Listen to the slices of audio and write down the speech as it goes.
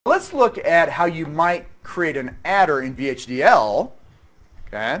Let's look at how you might create an adder in VHDL,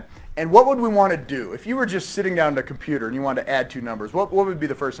 okay? And what would we want to do? If you were just sitting down at a computer and you wanted to add two numbers, what would be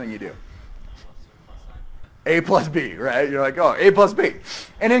the first thing you do? A plus B, right? You're like, oh, A plus B.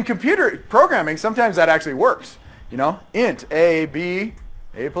 And in computer programming, sometimes that actually works. You know, int A, B,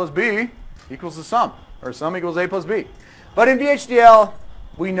 A plus B equals the sum, or sum equals A plus B. But in VHDL,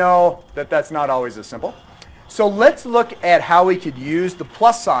 we know that that's not always as simple. So let's look at how we could use the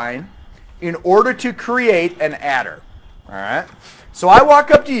plus sign in order to create an adder. All right? So I walk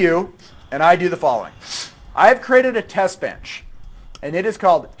up to you and I do the following. I have created a test bench, and it is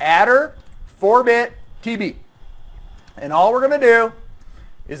called adder 4-bit TB. And all we're going to do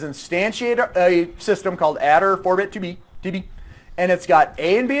is instantiate a system called adder 4-bit TB, and it's got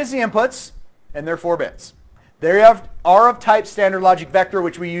A and B as the inputs, and they're 4 bits. They are of type standard logic vector,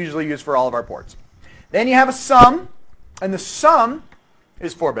 which we usually use for all of our ports. Then you have a sum, and the sum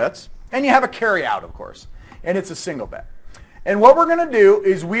is 4 bits. And you have a carry out, of course, and it's a single bit. And what we're going to do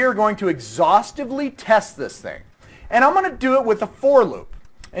is we are going to exhaustively test this thing. And I'm going to do it with a for loop.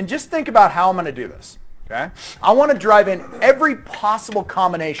 And just think about how I'm going to do this. Okay? I want to drive in every possible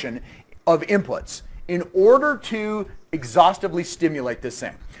combination of inputs in order to exhaustively stimulate this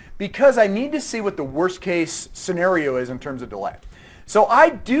thing, because I need to see what the worst case scenario is in terms of delay. So I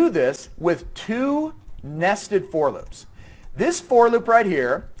do this with 2 nested for loops. This for loop right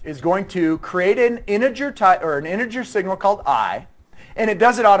here is going to create an integer type, or an integer signal called I, and it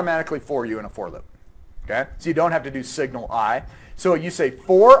does it automatically for you in a for loop. Okay? So you don't have to do signal I. So you say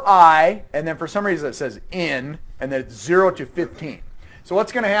for I, and then for some reason it says in, and then it's 0 to 15. So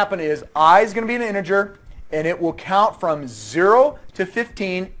what's going to happen is I is going to be an integer, and it will count from 0 to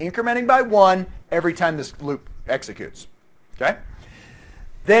 15, incrementing by 1 every time this loop executes. Okay?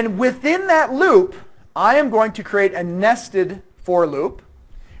 Then within that loop, I am going to create a nested for loop,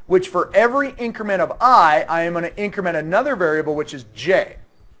 which for every increment of I am going to increment another variable, which is j.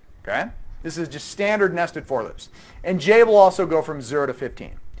 Okay? This is just standard nested for loops. And j will also go from 0 to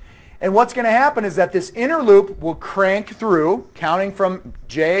 15. And what's going to happen is that this inner loop will crank through, counting from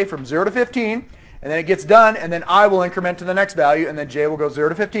j from 0 to 15, and then it gets done, and then I will increment to the next value, and then j will go 0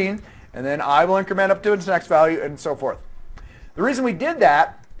 to 15, and then I will increment up to its next value, and so forth. The reason we did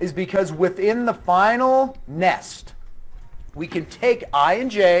that is because within the final nest, we can take I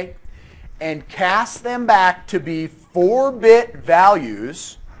and j and cast them back to be 4-bit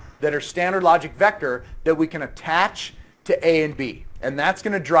values that are standard logic vector that we can attach to A and B. And that's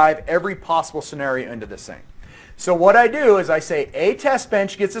going to drive every possible scenario into this thing. So what I do is I say a test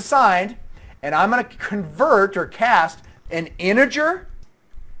bench gets assigned, and I'm going to convert or cast an integer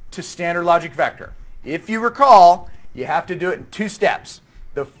to standard logic vector. If you recall, you have to do it in 2 steps.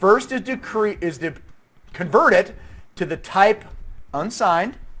 The first is to convert it to the type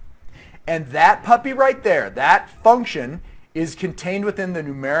unsigned, and that puppy right there, that function, is contained within the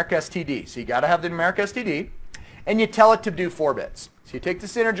numeric STD. So you got to have the numeric STD, and you tell it to do 4 bits. So you take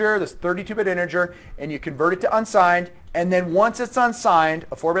this integer, this 32-bit integer, and you convert it to unsigned, and then once it's unsigned,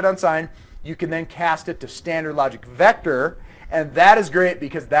 a 4-bit unsigned, you can then cast it to standard logic vector, and that is great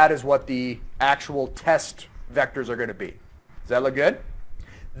because that is what the actual test vectors are going to be. Does that look good?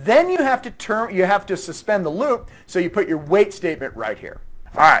 Then you have to suspend the loop, so you put your wait statement right here.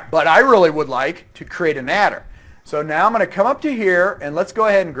 All right, but I really would like to create an adder. So now I'm going to come up to here, and let's go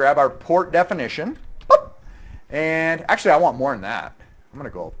ahead and grab our port definition. And actually, I want more than that. I'm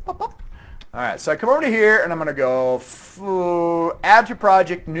going to go All right, so I come over to here, and I'm going to go add to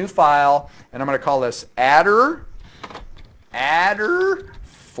project, new file, and I'm going to call this adder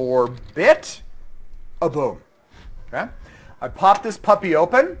 4-bit, boom. Okay? I pop this puppy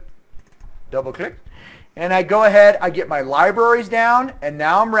open, double click, and I go ahead, I get my libraries down, and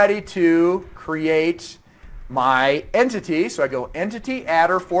now I'm ready to create my entity. So I go entity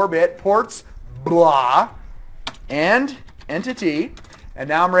adder 4-bit ports blah and entity, and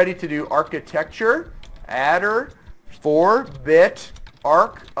now I'm ready to do architecture adder 4-bit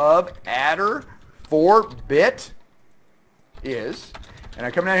arc of adder 4-bit is, and I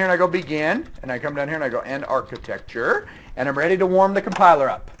come down here and I go begin, and I come down here and I go end architecture, and I'm ready to warm the compiler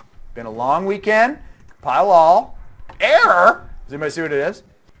up. Been a long weekend. Compile all. Error. Does anybody see what it is?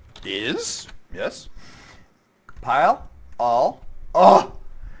 Yes. Compile all. Oh.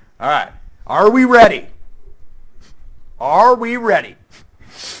 All right. Are we ready? Are we ready?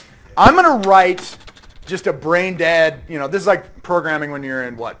 I'm going to write just a brain dead, this is like programming when you're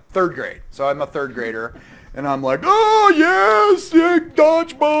in what? 3rd grade. So I'm a 3rd grader. And I'm like, oh yes,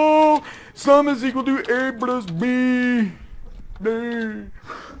 dodgeball. Sum is equal to A plus B.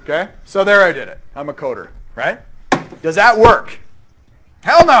 Okay, so there I did it. I'm a coder, right? Does that work?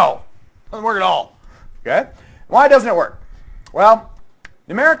 Hell no. Doesn't work at all. Okay? Why doesn't it work? Well,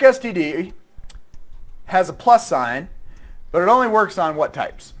 numeric STD has a plus sign, but it only works on what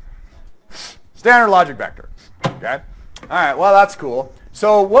types? Standard logic vector. Okay? All right, well, that's cool.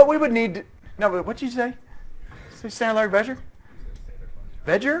 So what we would need, no, but what did you say? Say standard logic vector?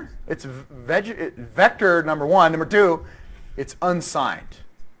 Vector? It's vector, number one. Number two, it's unsigned.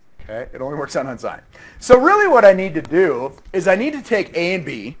 Okay? It only works on unsigned. So really what I need to do is I need to take A and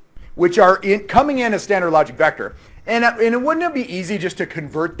B, which are coming in as standard logic vector, and wouldn't it be easy just to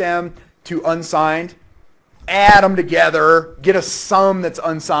convert them to unsigned, add them together, get a sum that's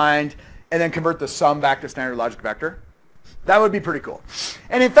unsigned, and then convert the sum back to standard logic vector? That would be pretty cool.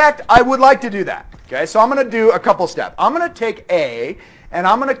 And in fact, I would like to do that. Okay, so I'm going to do a couple steps. I'm going to take A, and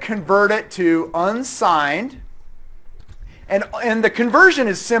I'm going to convert it to unsigned. And the conversion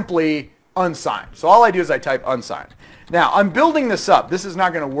is simply unsigned. So all I do is I type unsigned. Now, I'm building this up. This is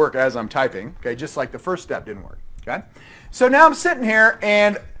not going to work as I'm typing, okay, just like the first step didn't work. Okay? So now I'm sitting here,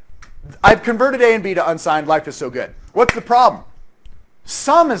 and I've converted A and B to unsigned. Life is so good. What's the problem?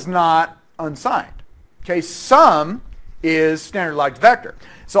 Sum is not unsigned. Okay, sum is standard logic vector.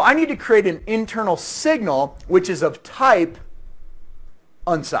 So I need to create an internal signal which is of type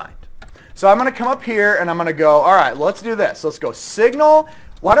unsigned. So I'm going to come up here and I'm going to go, all right, let's do this. Let's go signal.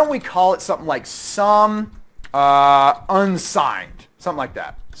 Why don't we call it something like sum unsigned? Something like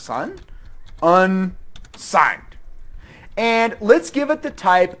that. Unsigned. And let's give it the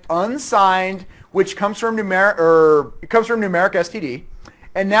type unsigned, which comes from numeric STD.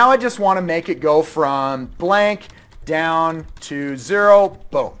 And now I just want to make it go from blank down to 0.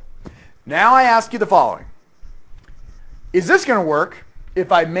 Boom. Now I ask you the following. Is this going to work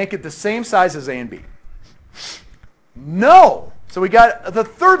if I make it the same size as A and B? No. So we got the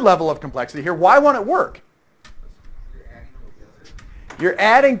third level of complexity here. Why won't it work? You're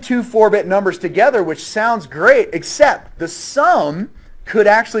adding two 4-bit numbers together, which sounds great, except the sum could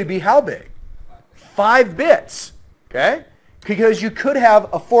actually be how big? 5 bits. Okay? Because you could have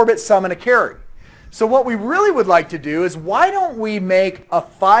a 4-bit sum and a carry. So what we really would like to do is, why don't we make a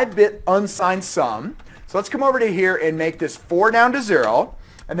 5-bit unsigned sum? So let's come over to here and make this 4 down to 0,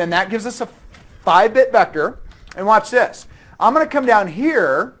 and then that gives us a 5-bit vector. And watch this. I'm going to come down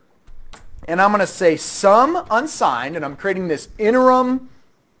here, and I'm going to say sum unsigned, and I'm creating this interim,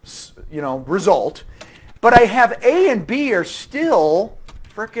 result. But I have A and B are still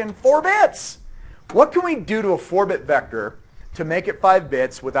frickin' 4 bits. What can we do to a 4-bit vector to make it 5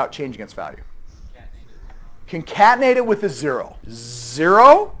 bits without changing its value? Concatenate it with a 0.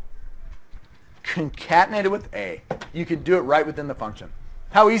 0 concatenated with A. You can do it right within the function.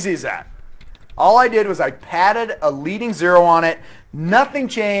 How easy is that? All I did was I padded a leading 0 on it. Nothing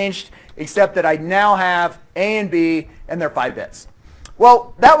changed except that I now have A and B, and they're 5 bits.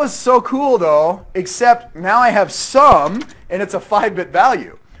 Well, that was so cool, though, except now I have sum, and it's a 5-bit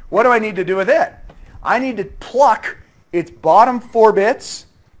value. What do I need to do with it? I need to pluck its bottom 4 bits,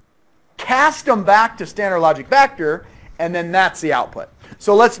 cast them back to standard logic vector, and then that's the output.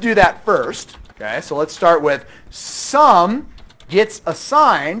 So let's do that first. Okay, so let's start with sum gets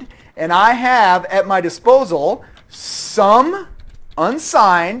assigned, and I have at my disposal sum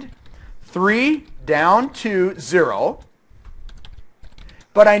unsigned 3 down to 0.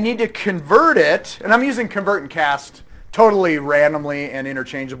 But I need to convert it, and I'm using convert and cast totally randomly and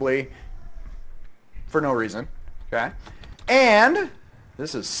interchangeably for no reason. Okay, and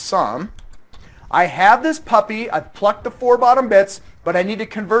this is sum. I have this puppy. I've plucked the 4 bottom bits, but I need to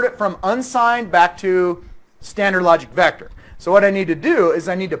convert it from unsigned back to standard logic vector. So what I need to do is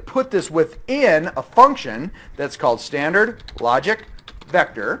I need to put this within a function that's called standard logic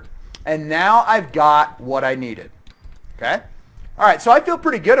vector, and now I've got what I needed. Okay? All right, so I feel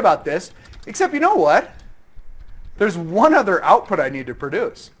pretty good about this, except you know what? There's one other output I need to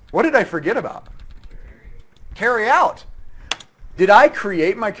produce. What did I forget about? Carry out. Did I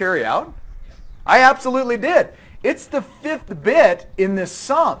create my carry out? I absolutely did. It's the 5th bit in this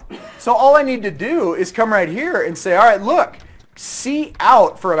sum. So all I need to do is come right here and say, all right, look, C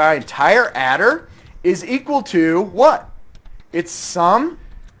out for my entire adder is equal to what? It's sum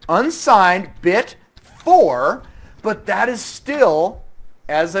unsigned bit 4, but that is still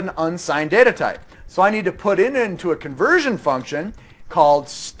as an unsigned data type. So I need to put it into a conversion function called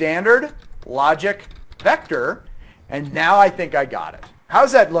standard logic vector, and now I think I got it.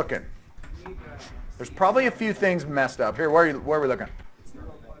 How's that looking? There's probably a few things messed up. Here, where are we looking?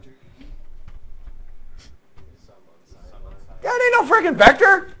 Yeah, it ain't no freaking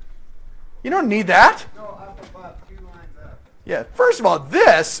vector. You don't need that. No, up above, 2 lines up. Yeah, first of all,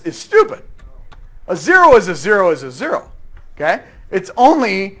 this is stupid. A 0 is a 0 is a 0. Okay? It's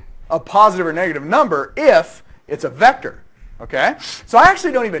only a positive or negative number if it's a vector. Okay? So I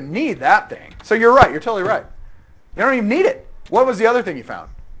actually don't even need that thing. So you're right. You're totally right. You don't even need it. What was the other thing you found?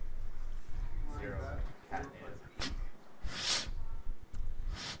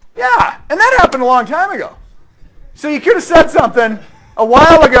 Yeah, and that happened a long time ago. So you could have said something a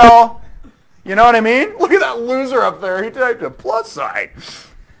while ago. You know what I mean? Look at that loser up there. He typed a plus sign.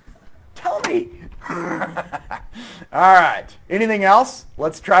 Tell me. All right. Anything else?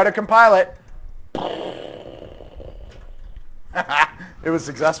 Let's try to compile it. It was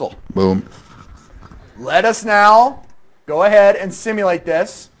successful. Boom. Let us now go ahead and simulate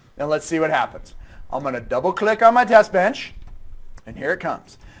this, and let's see what happens. I'm going to double click on my test bench, and here it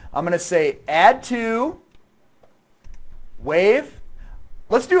comes. I'm going to say add to wave.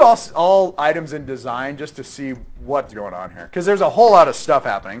 Let's do all items in design just to see what's going on here, because there's a whole lot of stuff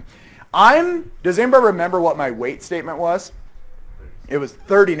happening. Does anybody remember what my wait statement was? It was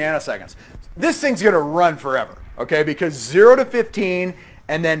 30 nanoseconds. This thing's going to run forever, okay, because 0 to 15,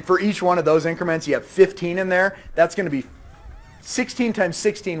 and then for each one of those increments, you have 15 in there. That's going to be 16 times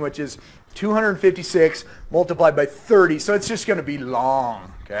 16, which is 256 multiplied by 30. So it's just going to be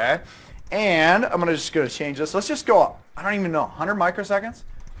long, okay? And I'm just going to change this. Let's just go up. I don't even know, 100 microseconds?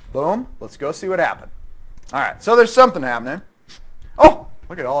 Boom. Let's go see what happened. All right, so there's something happening. Oh,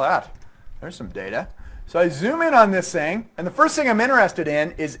 look at all that. There's some data. So I zoom in on this thing, and the first thing I'm interested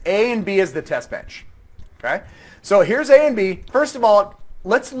in is A and B as the test bench. Okay? So here's A and B. First of all,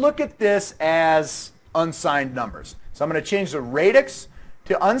 let's look at this as unsigned numbers. So I'm going to change the radix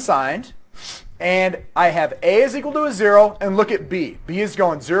to unsigned, and I have A is equal to a 0, and look at B. B is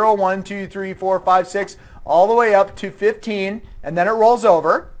going 0, 1, 2, 3, 4, 5, 6, all the way up to 15, and then it rolls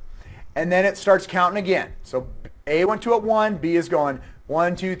over, and then it starts counting again. So A went to a 1, B is going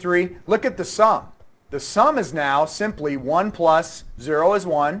 1, 2, 3. Look at the sum. The sum is now simply 1 plus 0 is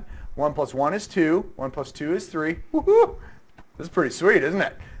 1, 1 plus 1 is 2, 1 plus 2 is 3. Woohoo! This is pretty sweet, isn't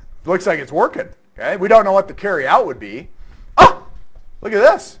it? Looks like it's working. Okay? We don't know what the carry out would be. Oh! Look at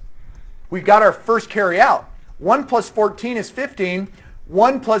this. We've got our first carry out. 1 plus 14 is 15.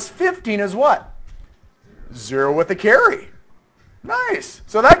 1 plus 15 is what? 0 with a carry. Nice.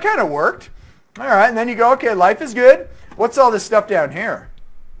 So that kind of worked. All right, and then you go, okay, life is good. What's all this stuff down here?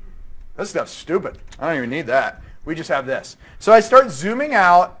 This stuff's stupid. I don't even need that. We just have this. So I start zooming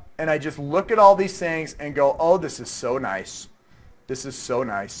out, and I just look at all these things and go, oh, this is so nice. This is so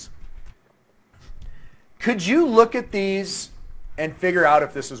nice. Could you look at these and figure out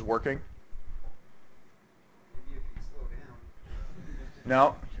if this is working?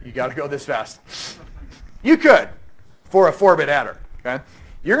 No, you got to go this fast. You could for a 4-bit adder. Okay?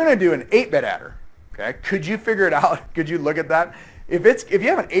 You're going to do an 8-bit adder. Okay? Could you figure it out? Could you look at that? If you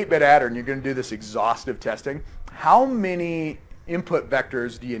have an 8-bit adder and you're going to do this exhaustive testing, how many input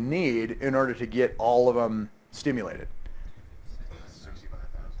vectors do you need in order to get all of them stimulated?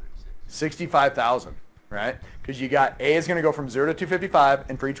 65,000, right? Because you got A is going to go from 0 to 255,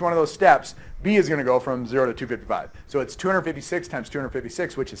 and for each one of those steps, B is going to go from 0 to 255. So it's 256 times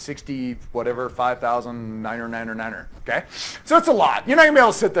 256, which is 60, whatever, 5,999. Okay? So it's a lot. You're not going to be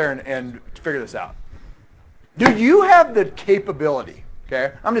able to sit there and figure this out. Do you have the capability,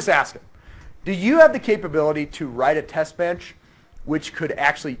 okay? I'm just asking. Do you have the capability to write a test bench which could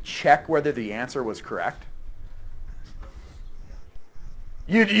actually check whether the answer was correct?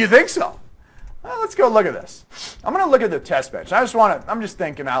 You think so? Well, let's go look at this. I'm going to look at the test bench. I'm just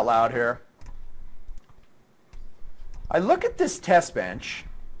thinking out loud here. I look at this test bench,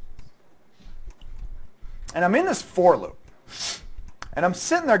 and I'm in this for loop. And I'm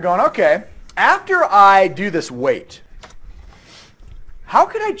sitting there going, okay, after I do this wait, how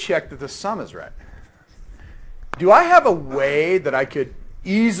could I check that the sum is right? Do I have a way that I could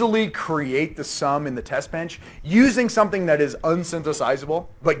easily create the sum in the test bench using something that is unsynthesizable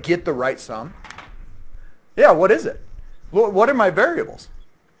but get the right sum? Yeah, what is it? What are my variables?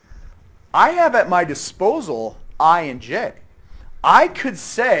 I have at my disposal I and j. I could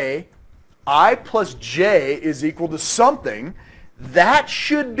say I plus j is equal to something. That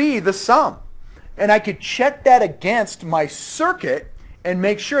should be the sum. And I could check that against my circuit and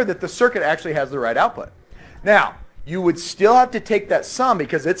make sure that the circuit actually has the right output. Now, you would still have to take that sum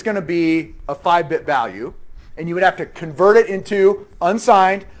because it's going to be a 5-bit value, and you would have to convert it into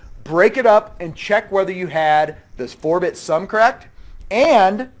unsigned, break it up, and check whether you had this 4-bit sum correct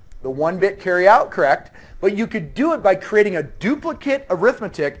and the 1-bit carry out correct. But you could do it by creating a duplicate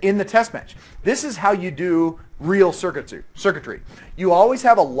arithmetic in the test bench. This is how you do real circuitry. You always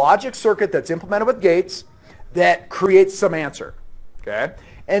have a logic circuit that's implemented with gates that creates some answer. Okay?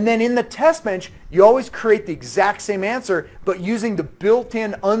 And then in the test bench, you always create the exact same answer, but using the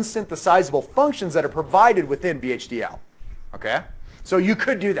built-in unsynthesizable functions that are provided within VHDL. Okay? So you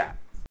could do that.